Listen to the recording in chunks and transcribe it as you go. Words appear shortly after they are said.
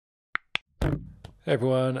Hey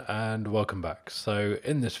everyone, and welcome back. So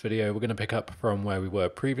in this video we're going to pick up from where we were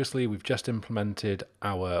previously. We've just implemented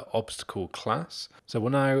our obstacle class, so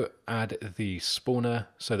we'll now add the spawner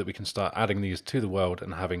so that we can start adding these to the world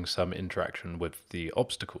and having some interaction with the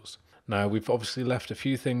obstacles. Now we've obviously left a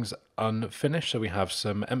few things unfinished, so we have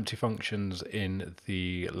some empty functions in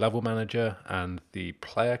the level manager and the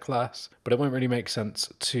player class, but it won't really make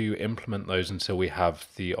sense to implement those until we have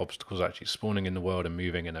the obstacles actually spawning in the world and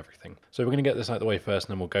moving and everything. So we're going to get this out of the way first,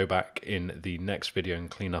 and then we'll go back in the next video and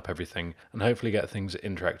clean up everything and hopefully get things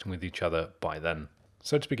interacting with each other by then.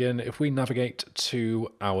 So to begin, if we navigate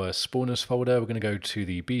to our spawners folder, we're going to go to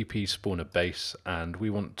the BP spawner base, and we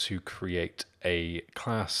want to create a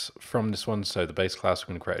class from this one. So the base class,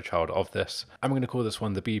 we're going to create a child of this, and we're going to call this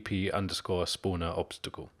one the BP underscore spawner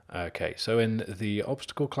obstacle. Okay, so in the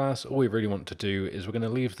obstacle class, all we really want to do is we're going to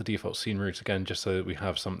leave the default scene route again, just so that we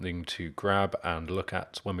have something to grab and look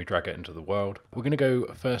at when we drag it into the world. We're going to go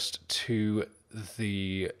first to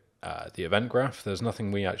the event graph. There's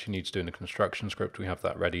nothing we actually need to do in the construction script. We have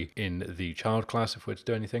that ready in the child class if we're to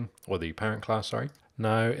do anything, or the parent class, sorry.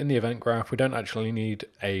 Now, in the event graph, we don't actually need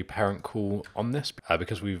a parent call on this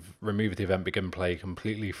because we've removed the event begin play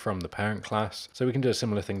completely from the parent class. So we can do a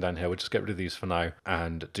similar thing down here. We'll just get rid of these for now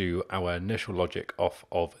and do our initial logic off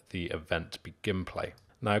of the event begin play.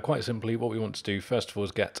 Now, quite simply, what we want to do first of all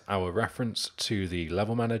is get our reference to the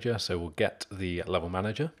level manager. So we'll get the level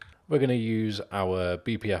manager. We're going to use our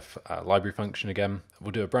BPF library function again.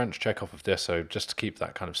 We'll do a branch check off of this, so just to keep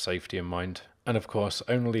that kind of safety in mind. And of course,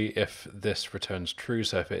 only if this returns true,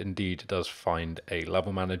 so if it indeed does find a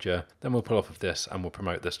level manager, then we'll pull off of this and we'll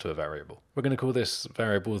promote this to a variable. We're going to call this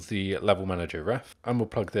variable the level manager ref, and we'll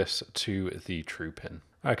plug this to the true pin.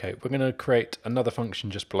 Okay, we're going to create another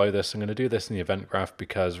function just below this. I'm going to do this in the event graph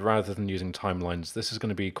because rather than using timelines, this is going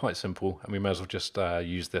to be quite simple, and we may as well just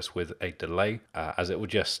use this with a delay as it will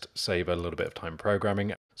just save a little bit of time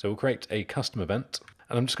programming. So we'll create a custom event,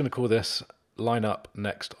 and I'm just going to call this line up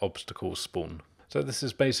next obstacle spawn. So this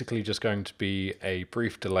is basically just going to be a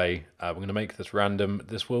brief delay. We're going to make this random.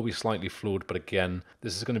 This will be slightly flawed, but again,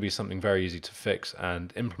 this is going to be something very easy to fix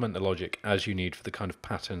and implement the logic as you need for the kind of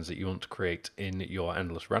patterns that you want to create in your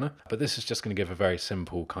endless runner. But this is just going to give a very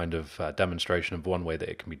simple kind of demonstration of one way that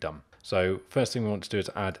it can be done. So first thing we want to do is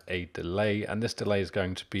add a delay, and this delay is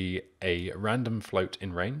going to be a random float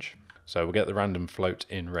in range. So we'll get the random float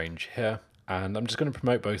in range here, and I'm just going to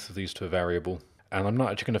promote both of these to a variable. And I'm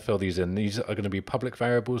not actually going to fill these in. These are going to be public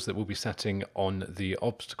variables that we'll be setting on the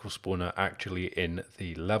obstacle spawner actually in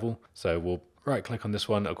the level. So we'll right click on this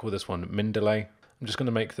one. I'll call this one min delay. I'm just going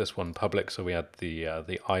to make this one public, so we add the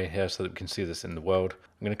I here so that we can see this in the world.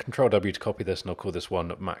 I'm going to Control W to copy this, and I'll call this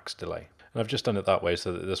one max delay. And I've just done it that way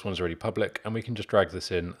so that this one's already public, and we can just drag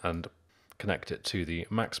this in and connect it to the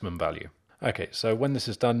maximum value. Okay, so when this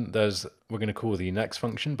is done, we're going to call the next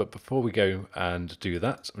function, but before we go and do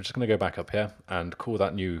that, we're just going to go back up here and call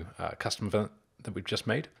that new custom event that we've just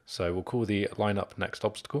made. So we'll call the line up next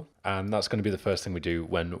obstacle, and that's going to be the first thing we do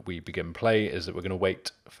when we begin play, is that we're going to wait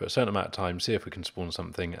for a certain amount of time, see if we can spawn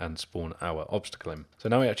something and spawn our obstacle in. So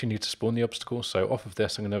now we actually need to spawn the obstacle. So off of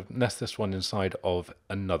this, I'm going to nest this one inside of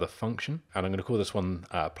another function, and I'm going to call this one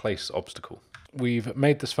place obstacle. We've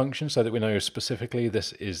made this function so that we know specifically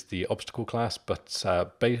this is the obstacle class, but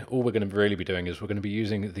all we're going to really be doing is we're going to be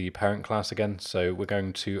using the parent class again. So we're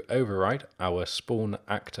going to override our spawn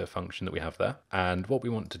actor function that we have there. And what we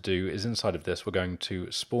want to do is inside of this, we're going to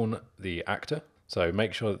spawn the actor. So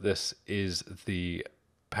make sure that this is the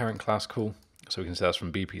parent class call. So we can say that's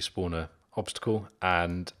from BP spawner obstacle,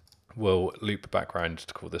 and we'll loop back around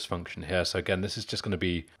to call this function here. So again, this is just going to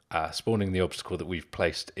be spawning the obstacle that we've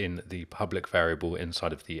placed in the public variable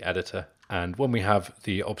inside of the editor. And when we have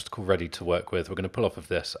the obstacle ready to work with, we're going to pull off of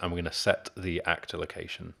this and we're going to set the actor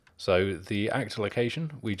location. So the actor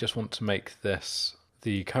location, we just want to make this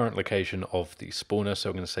the current location of the spawner. So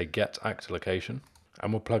we're going to say get actor location,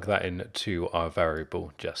 and we'll plug that in to our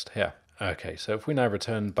variable just here. Okay, so if we now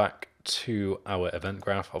return back to our event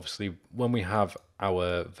graph, obviously when we have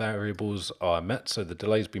our variables are met, so the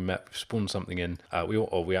delay's been met, we've spawned something in,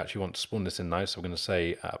 we actually want to spawn this in now, so we're going to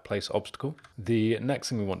say place obstacle. The next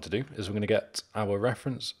thing we want to do is we're going to get our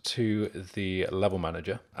reference to the level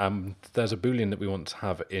manager. There's a boolean that we want to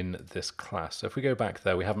have in this class. So if we go back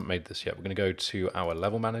there, we haven't made this yet, we're going to go to our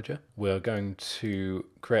level manager. We're going to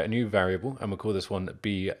create a new variable, and we'll call this one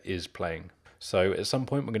B is playing. So at some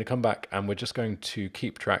point we're going to come back and we're just going to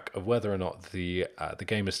keep track of whether or not the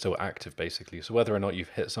game is still active, basically. So whether or not you've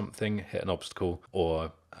hit something, hit an obstacle,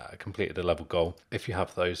 or completed a level goal, if you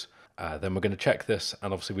have those. Then we're going to check this,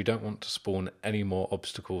 and obviously we don't want to spawn any more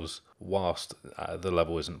obstacles whilst the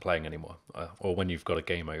level isn't playing anymore, or when you've got a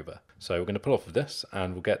game over. So we're going to pull off of this,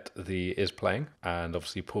 and we'll get the is playing, and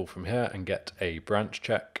obviously pull from here and get a branch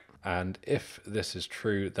check. And if this is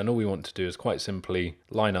true, then all we want to do is quite simply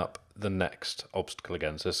line up the next obstacle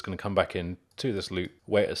again. So it's going to come back in to this loop,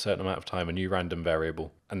 wait a certain amount of time, a new random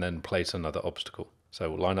variable, and then place another obstacle. So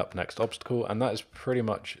we'll line up next obstacle, and that is pretty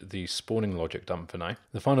much the spawning logic done for now.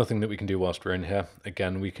 The final thing that we can do whilst we're in here,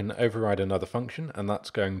 again, we can override another function, and that's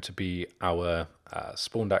going to be our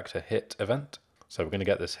spawned actor hit event. So we're going to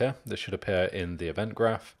get this here. This should appear in the event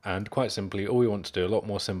graph, and quite simply, all we want to do, a lot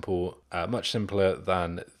more simple, much simpler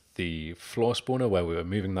than the floor spawner where we were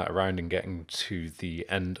moving that around and getting to the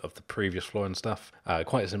end of the previous floor and stuff.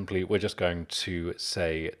 Quite simply, we're just going to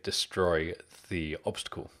say destroy the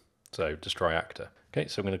obstacle. So destroy actor. Okay,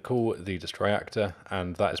 so I'm going to call the destroy actor,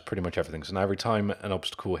 and that is pretty much everything. So now every time an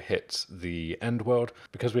obstacle hits the end world,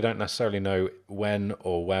 because we don't necessarily know when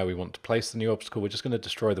or where we want to place the new obstacle, we're just going to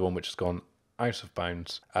destroy the one which has gone out of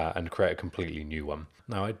bounds and create a completely new one.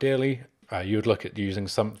 Now ideally, you would look at using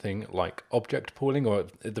something like object pooling, or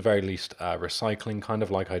at the very least recycling, kind of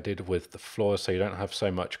like I did with the floor, so you don't have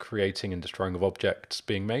so much creating and destroying of objects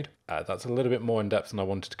being made. That's a little bit more in depth than I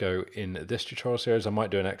wanted to go in this tutorial series. I might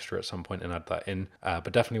do an extra at some point and add that in,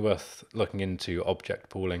 but definitely worth looking into object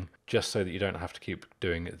pooling, just so that you don't have to keep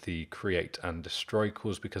doing the create and destroy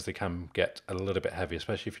calls, because they can get a little bit heavy,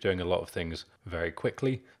 especially if you're doing a lot of things very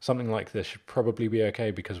quickly. Something like this should probably be okay,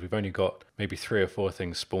 because we've only got maybe 3 or 4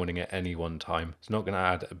 things spawning at any one time. It's not going to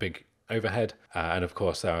add a big overhead, and of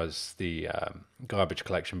course there's the garbage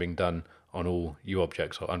collection being done on all U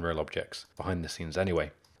objects or Unreal objects behind the scenes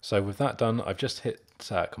anyway. So with that done, I've just hit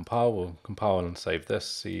compile. We'll compile and save this,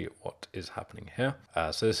 see what is happening here.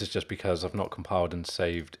 So this is just because I've not compiled and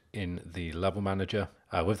saved in the level manager.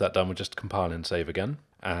 With that done, we'll just compile and save again,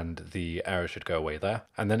 and the error should go away there.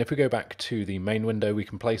 And then if we go back to the main window, we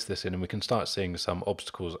can place this in and we can start seeing some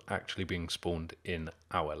obstacles actually being spawned in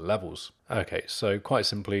our levels. Okay, so quite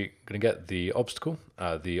simply, I'm going to get the obstacle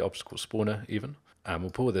spawner even, and we'll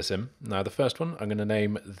pull this in. Now the first one, I'm going to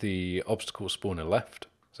name the obstacle spawner left.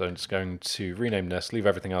 So I'm just going to rename this, leave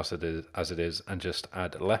everything else as it is, and just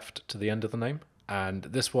add left to the end of the name. And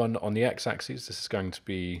this one on the x-axis, this is going to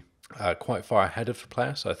be quite far ahead of the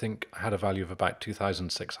player. So I think I had a value of about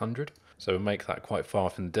 2,600. So we'll make that quite far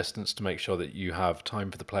off in the distance to make sure that you have time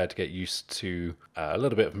for the player to get used to a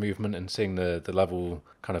little bit of movement and seeing the level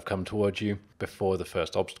kind of come towards you before the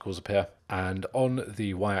first obstacles appear. And on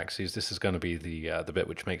the y-axis, this is going to be the bit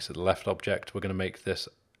which makes it the left object. We're going to make this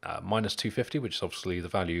minus 250, which is obviously the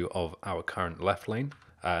value of our current left lane.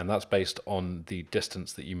 And that's based on the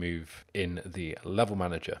distance that you move in the level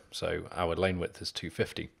manager. So our lane width is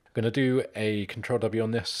 250. I'm going to do a Control W on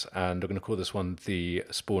this, and we're going to call this one the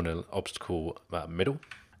spawner obstacle middle.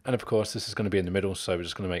 And of course, this is going to be in the middle, so we're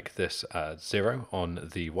just going to make this 0 on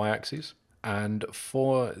the y-axis. And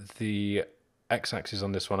for the x-axis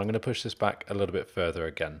on this one, I'm going to push this back a little bit further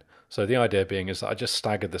again. So the idea being is that I just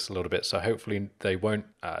staggered this a little bit, so hopefully they won't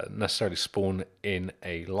necessarily spawn in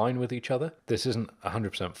a line with each other. This isn't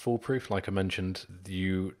 100% foolproof. Like I mentioned,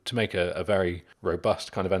 to make a very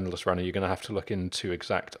robust kind of endless runner, you're going to have to look into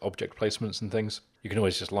exact object placements and things. You can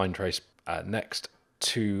always just line trace next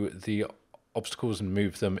to the obstacles and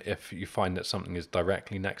move them if you find that something is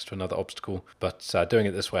directly next to another obstacle. But doing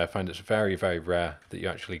it this way, I find it's very, very rare that you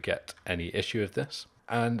actually get any issue of this.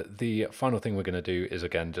 And the final thing we're going to do is,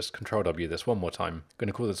 again, just Control W this one more time. I'm going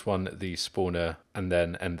to call this one the spawner and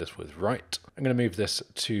then end this with right. I'm going to move this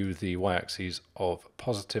to the y-axis of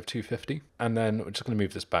positive 250, and then we're just going to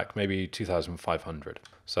move this back maybe 2,500.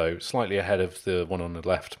 So slightly ahead of the one on the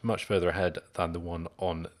left, much further ahead than the one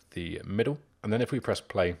on the middle. And then if we press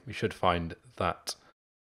play, we should find that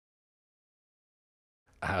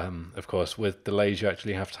of course, with delays, you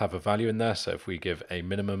actually have to have a value in there. So if we give a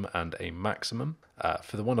minimum and a maximum,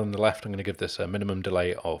 for the one on the left, I'm going to give this a minimum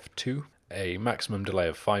delay of 2, a maximum delay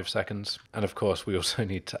of 5 seconds. And of course, we also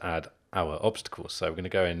need to add our obstacles. So we're going to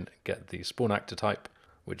go in and get the spawn actor type,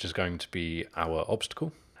 which is going to be our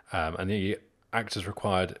obstacle. And the actors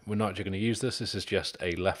required, we're not actually going to use this. This is just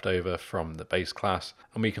a leftover from the base class,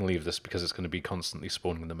 and we can leave this because it's going to be constantly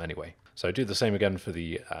spawning them anyway. So do the same again for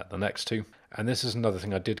the next two. And this is another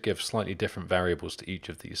thing, I did give slightly different variables to each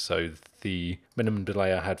of these. So the minimum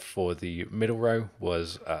delay I had for the middle row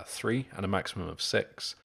was 3 and a maximum of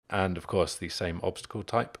 6. And of course the same obstacle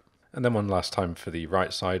type. And then one last time for the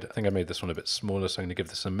right side. I think I made this one a bit smaller, so I'm going to give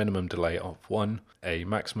this a minimum delay of 1, a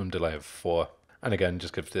maximum delay of 4. And again,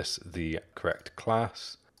 just give this the correct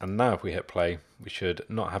class. And now if we hit play, we should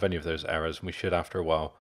not have any of those errors. We should, after a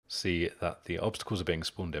while, see that the obstacles are being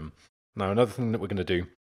spawned in. Now, another thing that we're going to do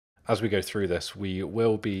as we go through this, we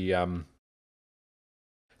will be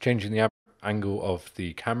changing the angle of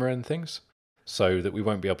the camera and things so that we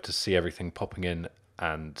won't be able to see everything popping in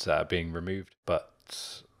and being removed,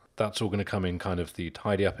 but that's all going to come in kind of the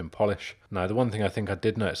tidy up and polish. Now, the one thing I think I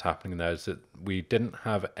did notice happening there is that we didn't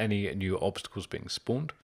have any new obstacles being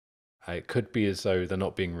spawned. It could be as though they're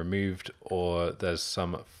not being removed, or there's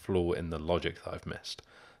some flaw in the logic that I've missed.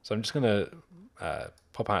 So I'm just going to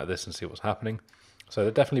pop out of this and see what's happening. So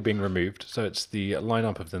they're definitely being removed. So it's the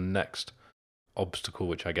lineup of the next obstacle,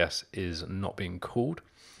 which I guess is not being called,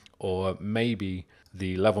 or maybe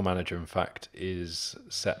the level manager, in fact, is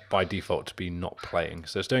set by default to be not playing.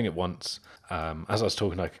 So it's doing it once. As I was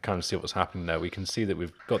talking, I could kind of see what was happening there. We can see that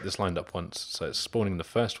we've got this lined up once, so it's spawning the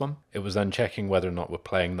first one. It was then checking whether or not we're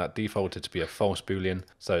playing. That defaulted to be a false boolean,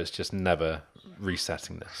 so it's just never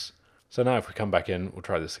resetting this. So now if we come back in, we'll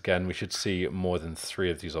try this again. We should see more than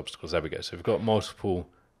 3 of these obstacles. There we go. So we've got multiple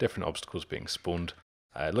different obstacles being spawned.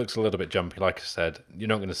 It looks a little bit jumpy, like I said. You're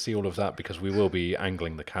not going to see all of that because we will be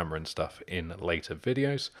angling the camera and stuff in later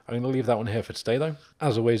videos. I'm going to leave that one here for today though.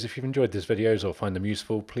 As always, if you've enjoyed these videos or find them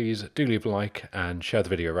useful, please do leave a like and share the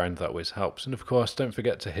video around. That always helps. And of course, don't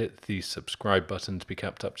forget to hit the subscribe button to be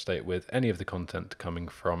kept up to date with any of the content coming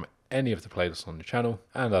from any of the playlists on the channel.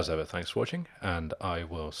 And as ever, thanks for watching, and I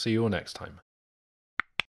will see you all next time.